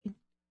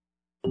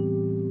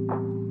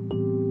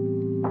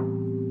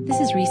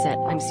This is Reset.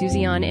 I'm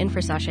Susie An in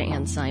for Sasha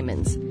Ann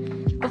Simons.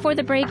 Before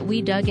the break,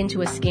 we dug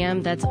into a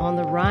scam that's on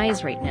the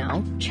rise right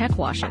now, check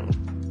washing.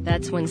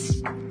 That's when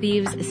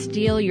thieves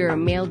steal your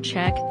mailed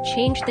check,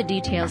 change the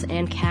details,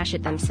 and cash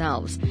it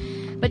themselves.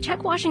 But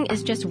check washing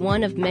is just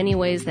one of many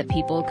ways that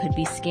people could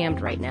be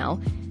scammed right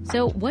now.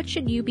 So what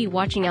should you be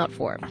watching out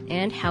for?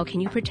 And how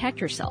can you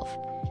protect yourself?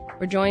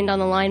 We're joined on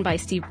the line by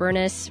Steve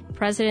Burness,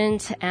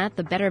 president at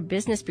the Better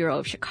Business Bureau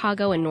of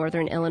Chicago and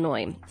Northern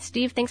Illinois.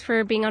 Steve, thanks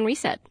for being on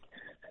Reset.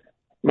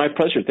 My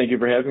pleasure. Thank you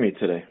for having me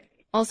today.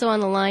 Also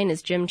on the line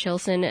is Jim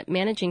Chilson,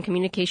 Managing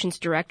Communications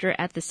Director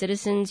at the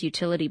Citizens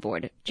Utility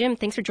Board. Jim,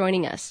 thanks for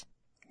joining us.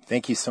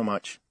 Thank you so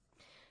much.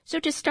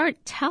 So to start,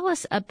 tell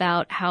us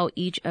about how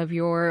each of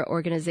your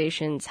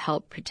organizations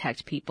help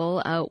protect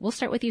people. We'll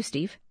start with you,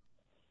 Steve.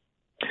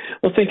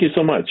 Well, thank you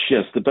so much.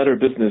 Yes, the Better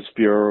Business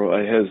Bureau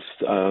has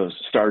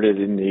started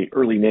in the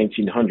early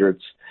 1900s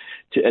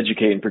to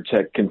educate and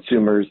protect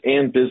consumers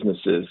and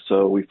businesses.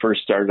 So we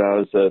first started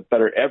out as a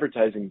Better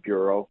Advertising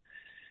Bureau,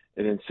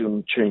 and then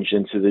soon changed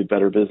into the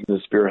Better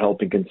Business Bureau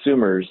helping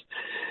consumers.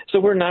 So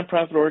we're a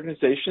nonprofit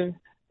organization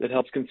that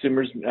helps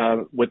consumers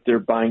with their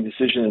buying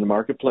decision in the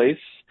marketplace.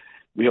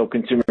 We hope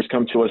consumers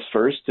come to us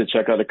first to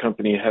check out a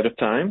company ahead of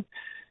time.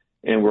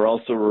 And we're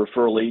also a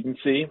referral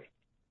agency.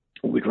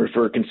 We can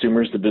refer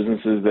consumers to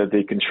businesses that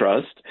they can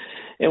trust.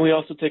 And we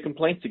also take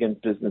complaints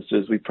against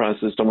businesses. We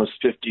processed almost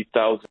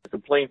 50,000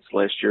 complaints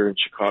last year in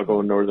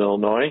Chicago and Northern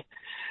Illinois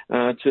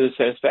to the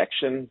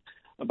satisfaction,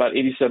 about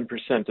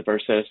 87% of our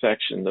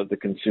satisfaction of the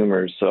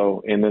consumers.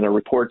 So, and then our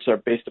reports are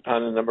based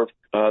upon the number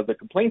of the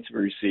complaints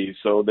we receive.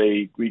 So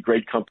we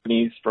grade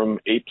companies from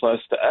A+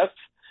 to F.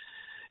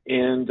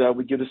 And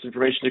we give this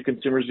information to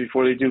consumers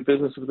before they do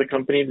business with the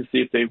company to see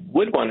if they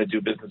would want to do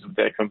business with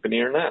that company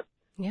or not.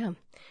 Yeah.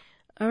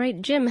 All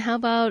right, Jim, how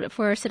about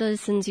for our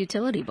Citizens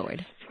Utility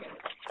Board?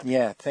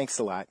 Yeah, thanks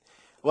a lot.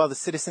 Well, the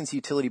Citizens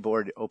Utility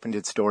Board opened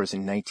its doors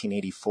in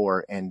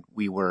 1984, and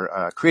we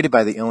were created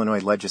by the Illinois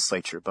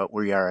legislature, but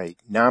we are a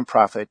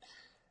nonprofit,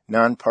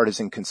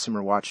 nonpartisan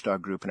consumer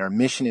watchdog group, and our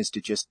mission is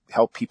to just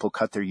help people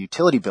cut their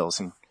utility bills.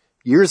 And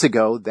years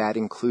ago, that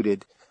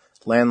included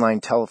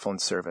landline telephone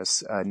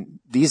service.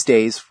 These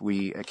days,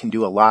 we can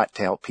do a lot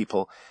to help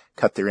people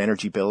cut their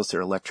energy bills,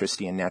 their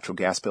electricity and natural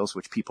gas bills,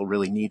 which people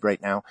really need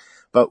right now.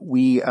 But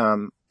we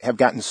have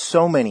gotten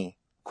so many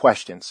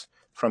questions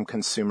from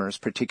consumers,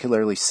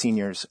 particularly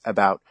seniors,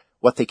 about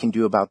what they can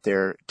do about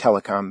their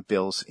telecom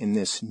bills in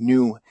this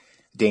new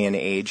day and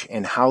age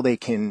and how they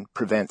can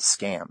prevent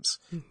scams.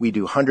 Mm-hmm. We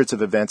do hundreds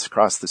of events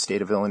across the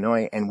state of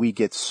Illinois, and we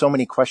get so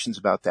many questions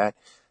about that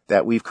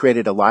we've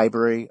created a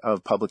library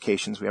of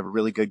publications. We have a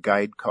really good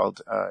guide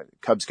called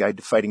Cub's Guide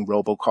to Fighting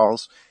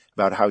Robocalls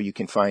about how you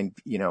can find,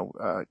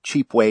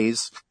 cheap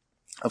ways,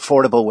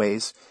 affordable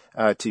ways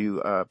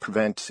to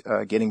prevent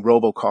getting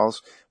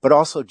robocalls. But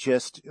also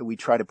we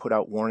try to put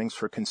out warnings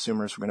for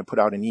consumers. We're going to put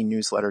out an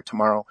e-newsletter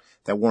tomorrow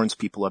that warns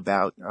people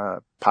about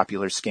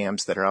popular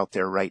scams that are out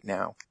there right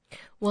now.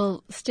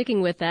 Well,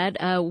 sticking with that,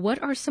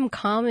 what are some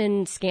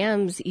common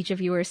scams each of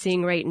you are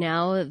seeing right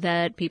now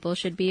that people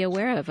should be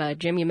aware of?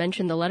 Jim, you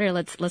mentioned the letter.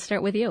 Let's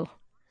start with you.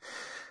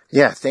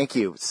 Yeah, thank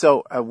you.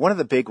 So one of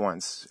the big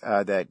ones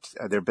that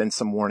there have been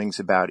some warnings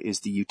about is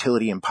the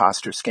utility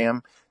imposter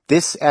scam.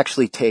 This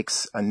actually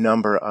takes a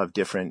number of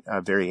different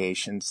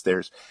variations.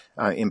 There's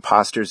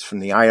imposters from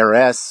the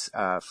IRS,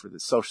 for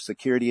the Social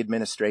Security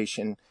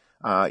Administration,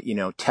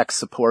 tech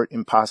support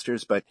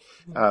imposters, but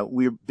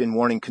we've been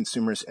warning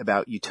consumers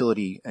about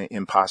utility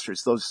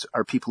imposters. Those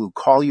are people who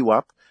call you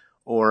up,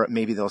 or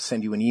maybe they'll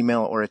send you an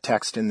email or a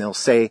text, and they'll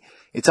say,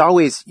 it's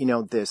always,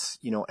 this,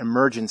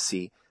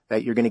 emergency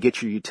that you're going to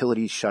get your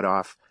utilities shut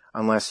off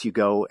unless you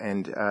go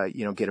and,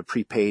 get a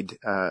prepaid,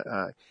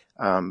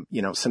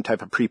 some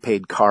type of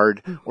prepaid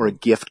card or a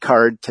gift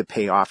card to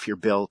pay off your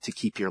bill to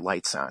keep your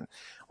lights on.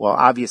 Well,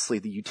 obviously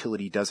the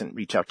utility doesn't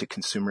reach out to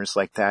consumers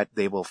like that.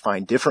 They will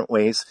find different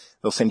ways.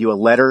 They'll send you a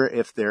letter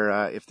if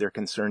they're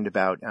concerned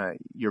about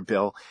your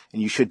bill,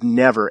 and you should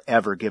never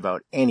ever give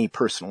out any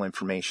personal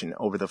information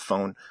over the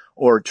phone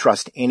or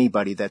trust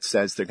anybody that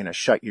says they're going to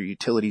shut your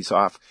utilities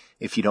off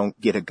if you don't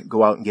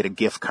go out and get a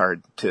gift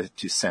card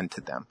to send to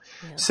them.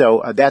 Yeah.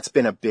 So that's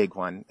been a big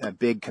one. A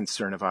big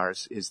concern of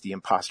ours is the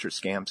imposter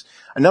scams.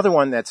 Another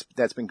one that's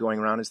been going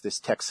around is this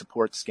tech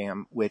support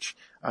scam, which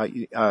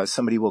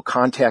somebody will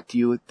contact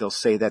you. They'll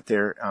say that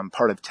they're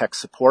part of tech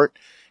support,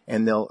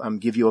 and they'll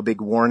give you a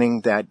big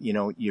warning that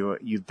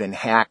you've been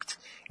hacked,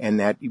 and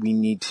that you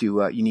need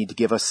to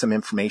give us some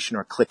information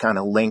or click on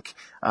a link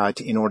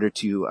in order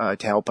to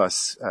help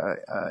us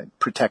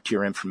protect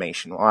your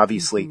information. Well,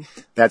 obviously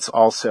that's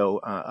also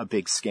a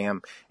big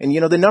scam. And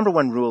the number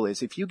one rule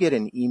is if you get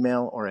an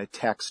email or a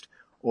text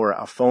or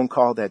a phone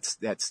call that's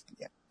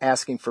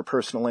asking for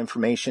personal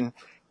information,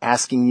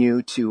 asking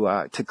you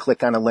to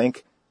click on a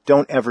link,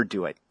 don't ever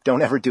do it.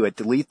 Don't ever do it.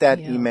 Delete that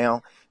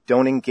email.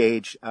 Don't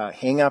engage.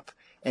 Hang up.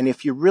 And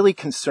if you're really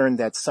concerned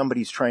that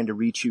somebody's trying to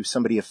reach you,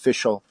 somebody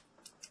official,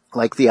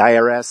 like the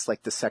IRS,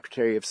 like the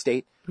Secretary of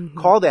State,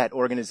 call that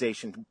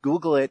organization.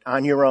 Google it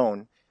on your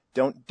own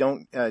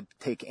Don't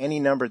take any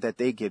number that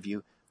they give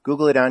you.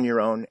 Google it on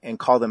your own and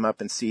call them up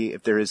and see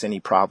if there is any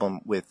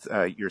problem with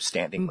your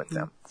standing with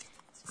them.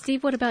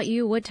 Steve, what about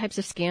you? What types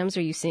of scams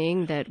are you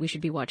seeing that we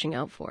should be watching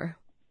out for?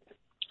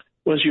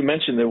 Well, as you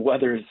mentioned, the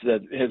weather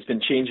has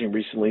been changing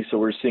recently, so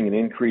we're seeing an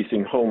increase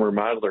in home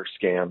remodeler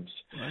scams.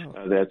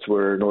 Wow. That's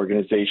where an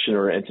organization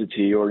or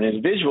entity or an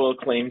individual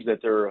claims that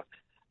they're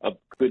a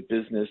good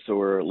business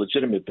or a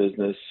legitimate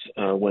business,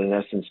 when in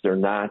essence they're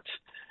not.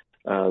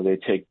 They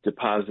take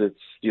deposits,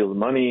 steal the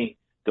money,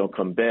 don't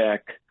come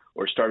back,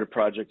 or start a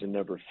project and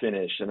never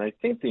finish. And I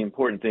think the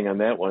important thing on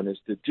that one is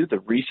to do the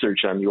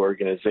research on the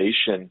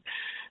organization,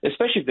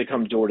 especially if they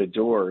come door to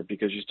door,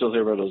 because you still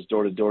hear about those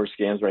door-to-door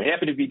scams where I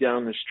happen to be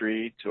down the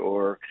street,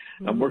 or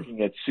I'm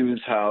working at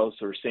Sue's house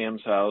or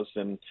Sam's house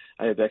and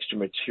I have extra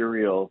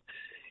material.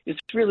 It's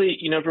really,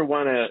 you never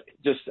want to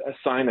just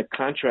sign a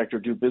contract or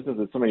do business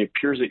with somebody who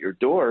appears at your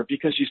door,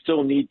 because you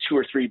still need 2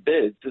 or 3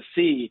 bids to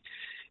see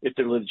if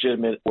they're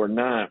legitimate or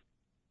not.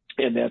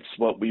 And that's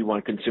what we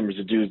want consumers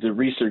to do, is the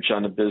research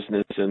on the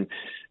business and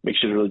make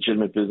sure they're a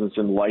legitimate business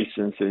and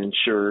licensed and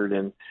insured.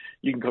 And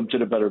you can come to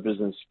the Better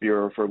Business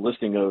Bureau for a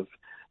listing of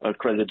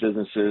accredited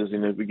businesses.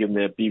 And we give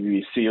them that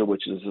BBB seal,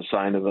 which is a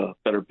sign of a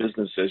better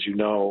business, as you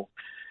know.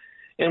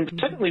 And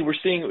secondly, we're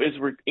seeing as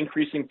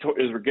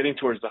we're getting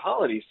towards the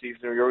holiday season,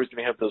 you're always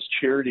going to have those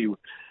charity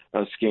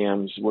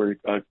scams where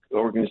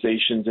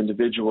organizations,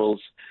 individuals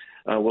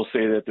will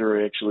say that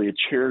they're actually a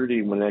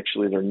charity when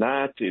actually they're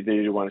not.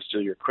 They want to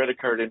steal your credit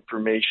card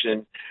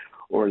information,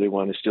 or they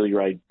want to steal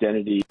your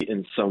identity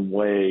in some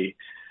way.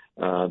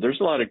 There's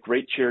a lot of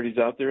great charities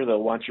out there.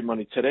 They'll want your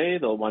money today.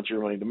 They'll want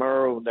your money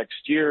tomorrow,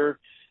 next year.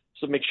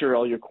 So make sure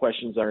all your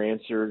questions are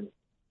answered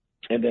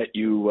and that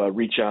you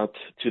reach out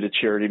to the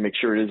charity, make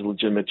sure it is a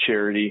legitimate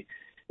charity,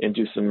 and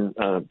do some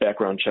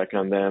background check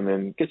on them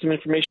and get some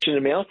information in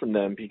the mail from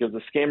them, because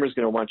the scammer is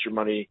going to want your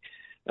money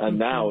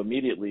now,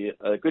 immediately.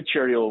 A good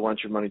charity will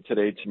want your money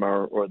today,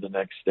 tomorrow, or the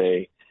next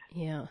day.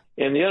 Yeah.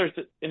 And the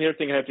other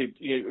thing I have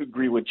to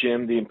agree with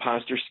Jim, the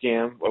imposter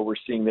scam. Well, we're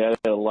seeing that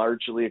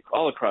largely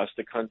all across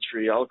the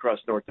country, all across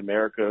North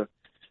America.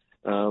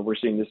 We're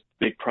seeing this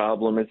big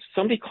problem. It's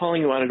somebody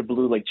calling you out of the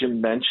blue, like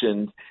Jim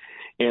mentioned,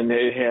 and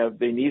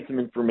they need some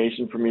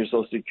information from your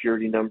Social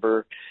Security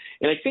number.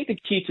 And I think the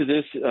key to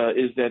this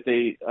is that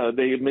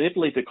they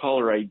manipulate the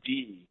caller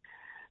ID.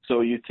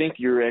 So you think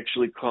you're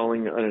actually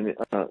calling,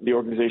 the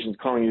organization's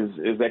calling you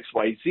is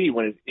XYZ,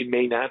 when it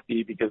may not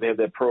be, because they have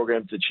that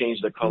program to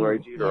change the caller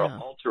ID or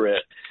alter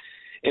it.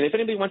 And if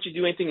anybody wants you to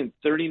do anything in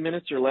 30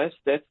 minutes or less,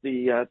 that's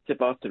the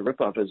tip-off to the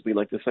rip-off, as we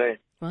like to say.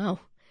 Wow.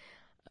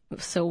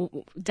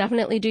 So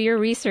definitely do your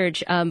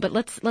research. But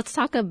let's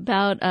talk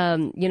about,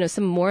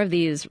 some more of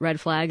these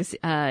red flags.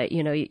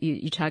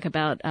 You talk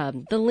about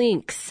the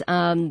links,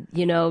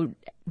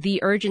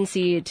 the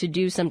urgency to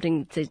do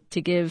something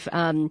to give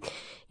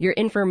your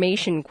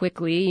information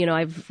quickly.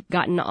 I've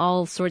gotten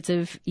all sorts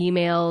of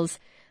emails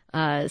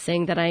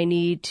saying that I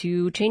need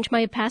to change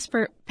my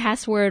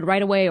password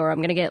right away, or I'm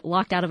going to get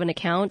locked out of an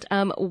account.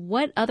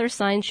 What other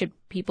signs should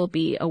people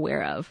be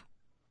aware of?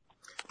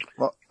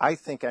 Well,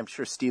 I'm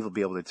sure Steve will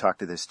be able to talk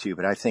to this too,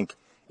 but I think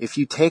if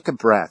you take a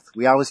breath,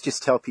 we always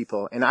just tell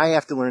people, and I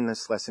have to learn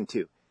this lesson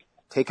too,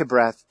 take a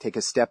breath, take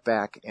a step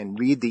back, and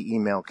read the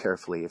email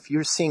carefully. If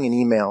you're seeing an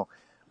email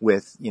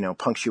with,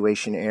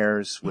 punctuation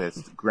errors,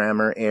 with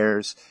grammar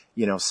errors,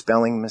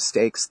 spelling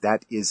mistakes,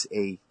 that is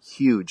a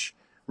huge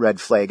red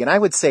flag. And I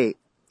would say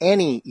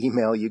any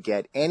email you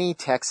get, any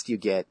text you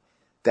get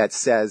that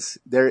says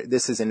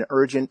this is an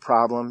urgent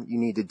problem, you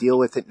need to deal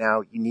with it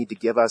now, you need to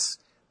give us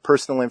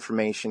personal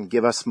information,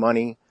 give us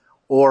money,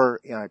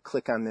 or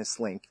click on this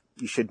link,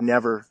 you should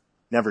never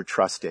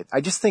trust it.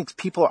 I just think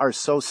people are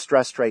so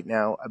stressed right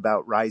now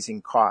about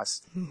rising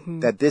costs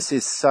that this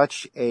is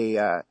such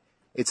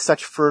it's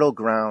such fertile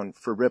ground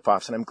for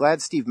ripoffs. And I'm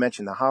glad Steve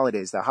mentioned the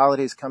holidays. The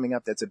holidays coming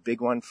up, that's a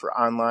big one for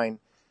online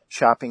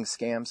shopping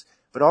scams,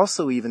 but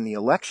also even the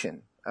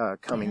election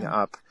coming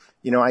up.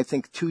 I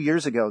think 2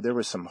 years ago, there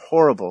was some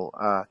horrible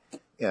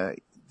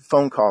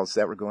phone calls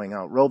that were going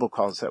out,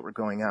 robocalls that were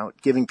going out,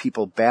 giving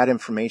people bad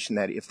information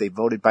that if they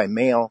voted by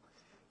mail,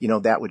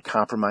 that would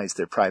compromise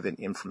their private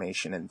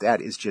information. And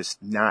that is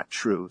just not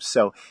true.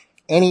 So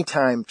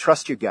anytime,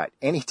 trust your gut.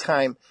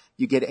 Anytime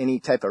you get any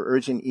type of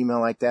urgent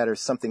email like that or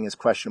something is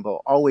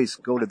questionable, always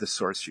go to the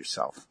source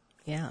yourself.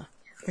 Yeah,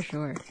 for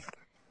sure.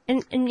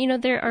 And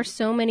there are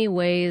so many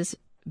ways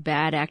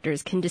bad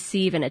actors can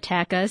deceive and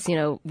attack us.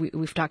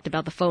 We've talked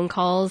about the phone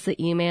calls, the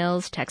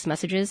emails, text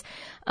messages.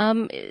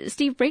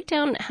 Steve, break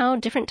down how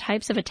different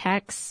types of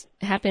attacks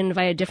happen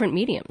via different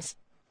mediums.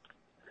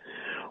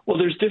 Well,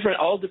 there's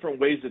all different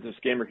ways that the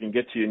scammer can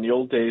get to you. In the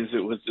old days, it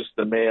was just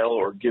the mail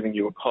or giving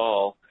you a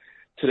call.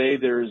 Today,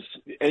 there's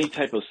any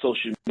type of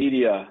social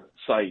media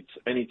sites,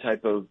 any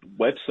type of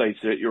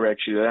websites that you're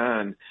actually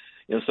on.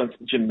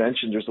 Jim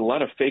mentioned there's a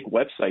lot of fake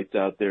websites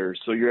out there.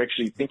 So you're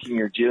actually thinking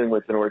you're dealing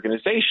with an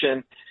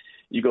organization.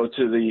 You go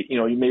to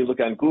you may look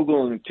on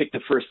Google and pick the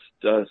first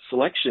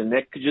selection.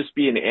 That could just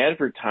be an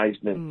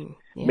advertisement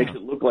Yeah. makes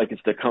it look like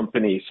it's the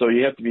company. So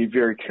you have to be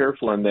very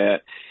careful on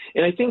that.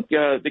 And I think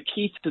the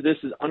key to this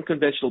is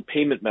unconventional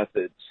payment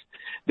methods.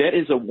 That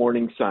is a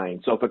warning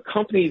sign. So if a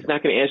company is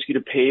not going to ask you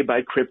to pay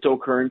by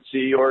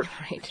cryptocurrency or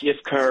Right.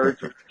 gift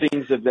cards or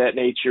things of that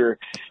nature,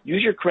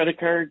 use your credit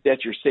card.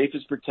 That's your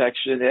safest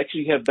protection.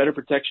 Actually, you have better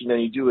protection than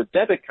you do a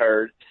debit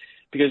card,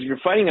 because if you're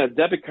fighting a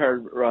debit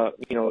card,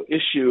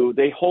 issue,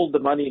 they hold the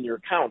money in your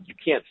account. You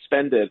can't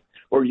spend it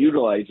or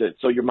utilize it,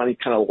 so your money's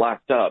kind of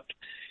locked up.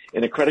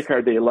 In a credit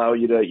card, they allow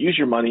you to use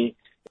your money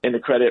and the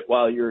credit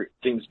while your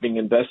thing's being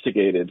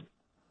investigated.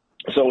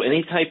 So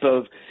any type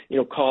of,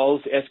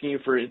 calls asking you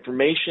for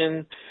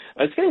information,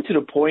 it's getting to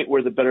the point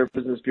where the Better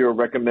Business Bureau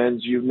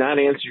recommends you not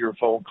answer your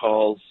phone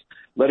calls,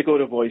 let it go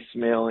to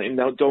voicemail, and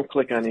now don't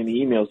click on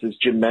any emails, as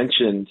Jim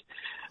mentioned.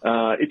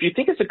 If you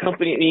think it's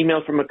an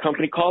email from a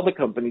company, call the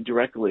company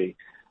directly.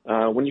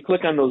 When you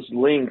click on those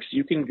links,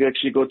 you can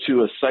actually go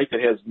to a site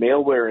that has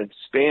malware and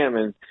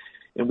spam,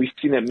 and we've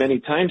seen that many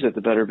times at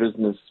the Better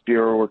Business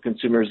Bureau, where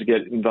consumers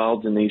get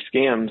involved in these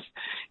scams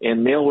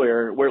and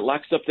malware, where it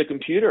locks up the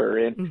computer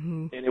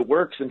and it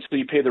works until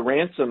you pay the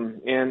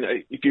ransom. And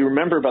if you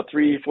remember about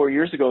 3 or 4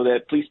 years ago,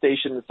 that police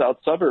station in the south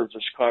suburbs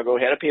of Chicago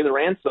had to pay the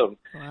ransom.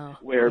 Wow.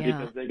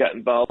 Because they got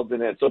involved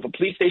in it. So if a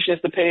police station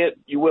has to pay it,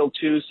 you will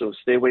too. So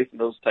stay away from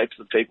those types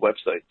of fake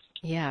websites.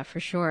 Yeah, for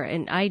sure.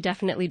 And I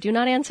definitely do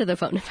not answer the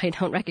phone if I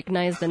don't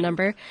recognize the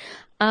number.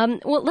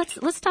 Well,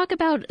 let's talk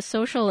about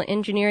social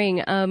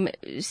engineering.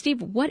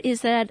 Steve, what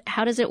is that?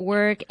 How does it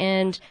work?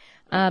 And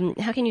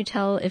how can you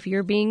tell if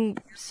you're being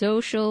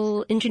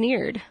social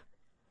engineered?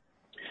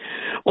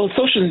 Well,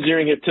 social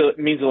engineering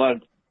means a lot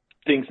of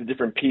things to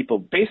different people.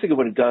 Basically,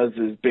 what it does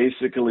is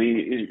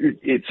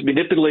it's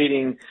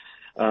manipulating,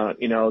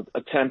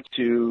 attempt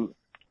to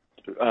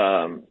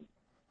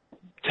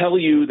tell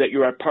you that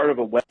you're a part of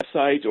a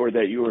website or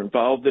that you are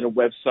involved in a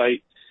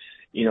website,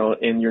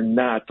 and you're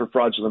not, for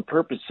fraudulent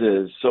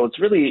purposes. So it's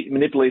really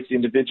manipulates the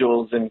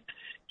individuals and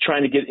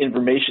trying to get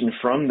information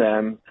from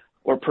them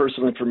or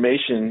personal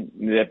information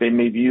that they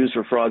may use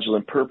for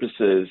fraudulent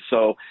purposes.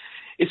 So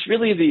it's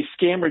really the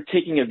scammer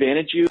taking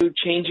advantage of you,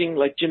 changing,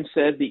 like Jim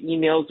said, the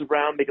emails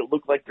around, make it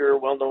look like they're a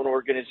well-known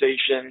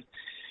organization,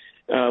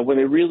 when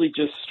they really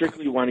just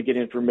strictly want to get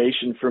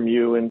information from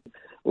you. And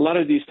a lot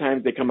of these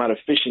times they come out of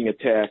phishing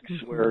attacks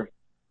where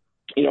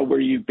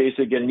you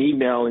basically get an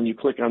email and you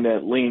click on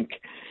that link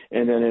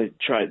and then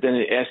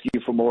it asks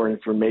you for more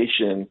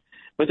information.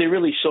 But they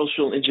really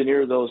social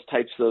engineer those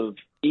types of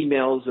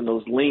emails and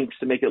those links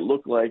to make it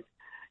look like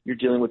you're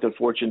dealing with a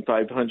Fortune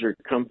 500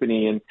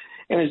 company. And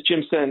as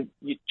Jim said,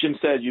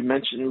 you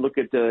mentioned, look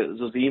at those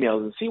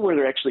emails and see where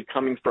they're actually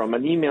coming from.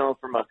 An email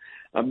from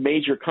a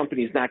major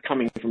company is not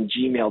coming from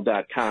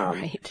gmail.com.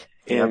 Right.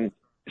 And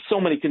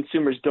so many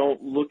consumers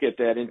don't look at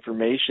that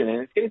information.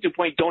 And it's getting to a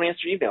point, don't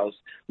answer emails.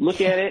 Look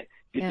at it.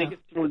 If you think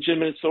it's a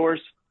legitimate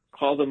source,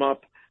 call them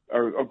up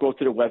or go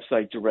to the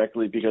website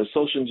directly, because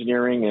social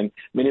engineering and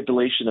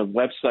manipulation of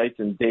websites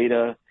and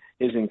data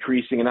is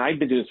increasing. And I've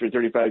been doing this for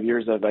 35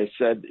 years, as I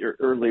said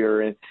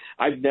earlier, and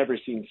I've never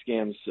seen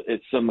scams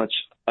at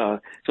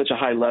such a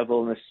high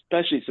level, and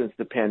especially since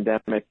the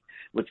pandemic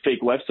with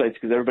fake websites,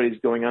 because everybody's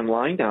going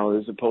online now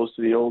as opposed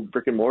to the old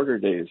brick and mortar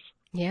days.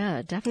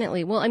 Yeah,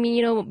 definitely. Well, I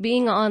mean,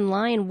 being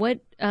online, what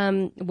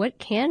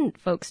can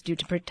folks do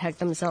to protect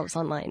themselves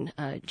online?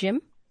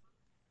 Jim?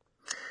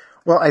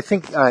 Well, I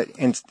think,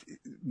 and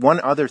one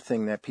other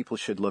thing that people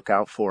should look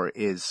out for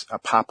is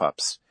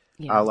pop-ups.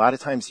 Yeah. A lot of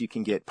times you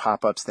can get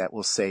pop-ups that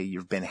will say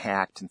you've been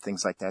hacked and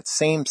things like that.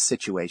 Same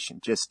situation.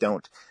 Just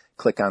don't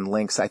click on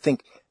links. I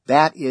think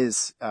that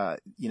is,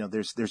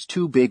 there's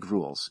two big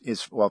rules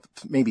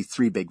maybe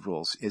three big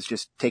rules is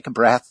just take a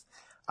breath.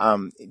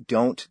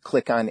 Don't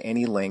click on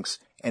any links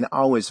and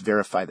always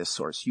verify the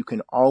source. You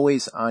can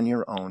always on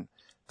your own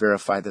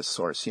verify the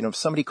source. If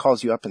somebody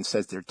calls you up and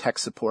says they're tech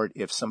support,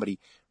 if somebody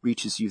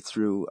reaches you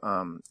through,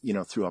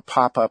 through a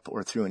pop-up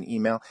or through an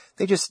email,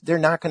 they're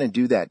not going to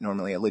do that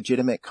normally. A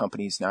legitimate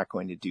company is not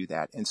going to do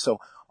that. And so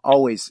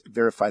always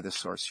verify the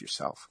source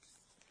yourself.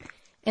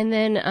 And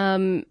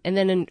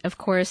then, of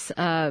course,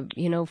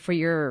 for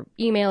your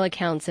email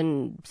accounts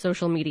and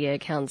social media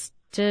accounts,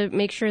 to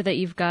make sure that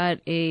you've got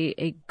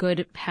a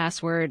good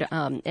password,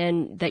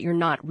 and that you're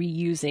not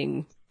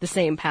reusing the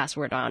same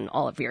password on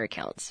all of your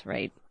accounts,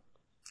 right?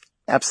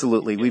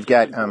 Absolutely. We've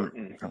got,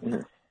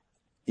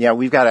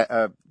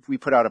 we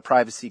put out a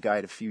privacy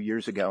guide a few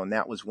years ago, and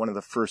that was one of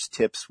the first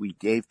tips we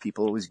gave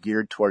people. It was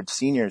geared towards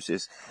seniors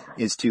is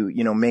to,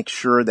 make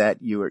sure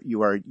that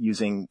you are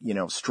using,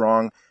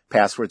 strong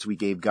passwords. We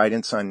gave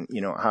guidance on,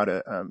 how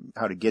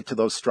to get to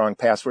those strong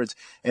passwords,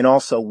 and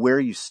also where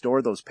you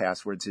store those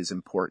passwords is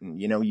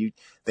important.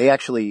 They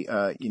actually,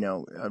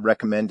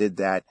 recommended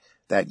that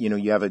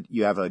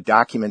you have a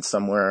document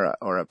somewhere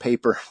or a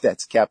paper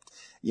that's kept,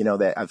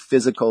 that a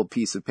physical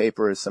piece of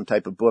paper is some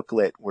type of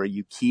booklet where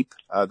you keep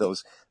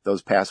those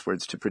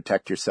passwords to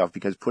protect yourself,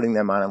 because putting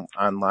them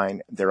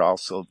online, they're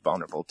also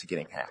vulnerable to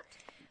getting hacked.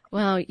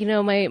 Well,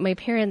 my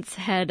parents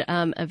had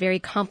a very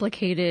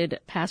complicated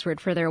password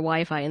for their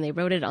Wi-Fi, and they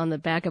wrote it on the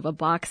back of a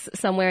box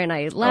somewhere, and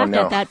I laughed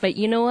at that. But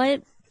you know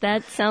what?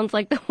 That sounds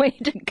like the way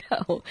to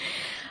go.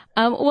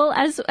 Well,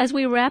 as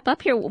we wrap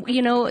up here,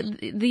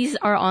 these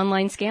are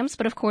online scams,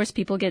 but of course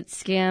people get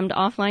scammed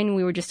offline.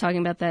 We were just talking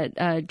about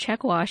that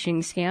check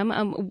washing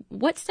scam.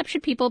 What steps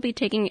should people be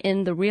taking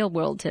in the real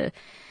world to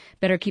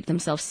better keep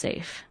themselves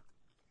safe?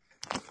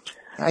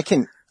 I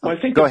think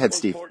go ahead,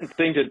 Steve.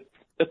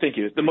 Thank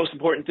you. The most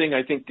important thing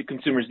I think the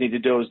consumers need to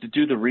do is to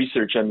do the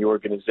research on the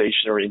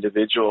organization or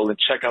individual and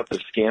check out the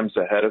scams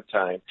ahead of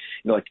time.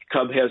 Like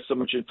Cub has so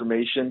much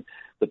information.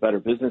 The Better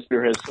Business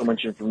Bureau has so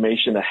much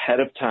information ahead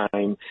of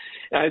time.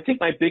 And I think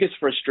my biggest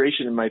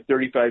frustration in my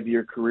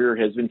 35-year career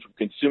has been from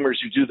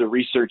consumers who do the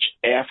research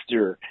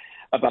after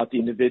about the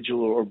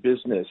individual or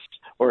business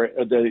or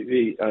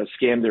the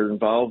scam they're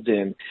involved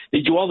in. They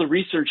do all the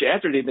research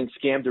after they've been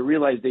scammed to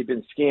realize they've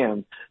been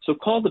scammed. So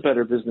call the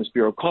Better Business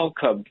Bureau, call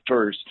Cub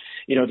first,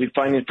 to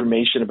find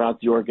information about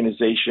the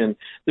organization.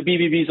 The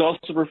BBBs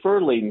also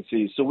referral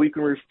agencies, so we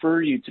can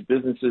refer you to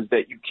businesses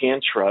that you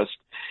can trust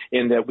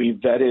and that we've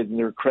vetted and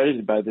they're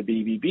accredited by the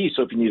BBB.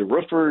 So if you need a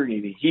roofer,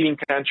 you need a heating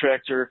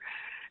contractor,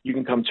 you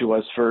can come to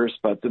us first.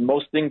 But the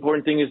most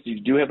important thing is if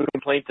you do have a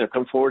complaint, to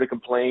come forward to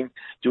complain,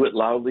 do it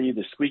loudly.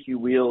 The squeaky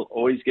wheel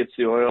always gets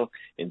the oil,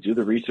 and do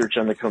the research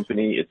on the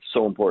company. It's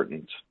so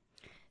important.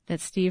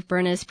 That's Steve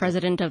Burness,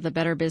 president of the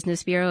Better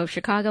Business Bureau of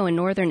Chicago and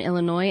Northern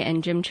Illinois,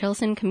 and Jim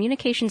Chilson,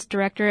 communications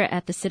director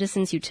at the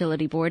Citizens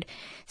Utility Board.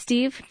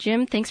 Steve,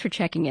 Jim, thanks for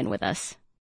checking in with us.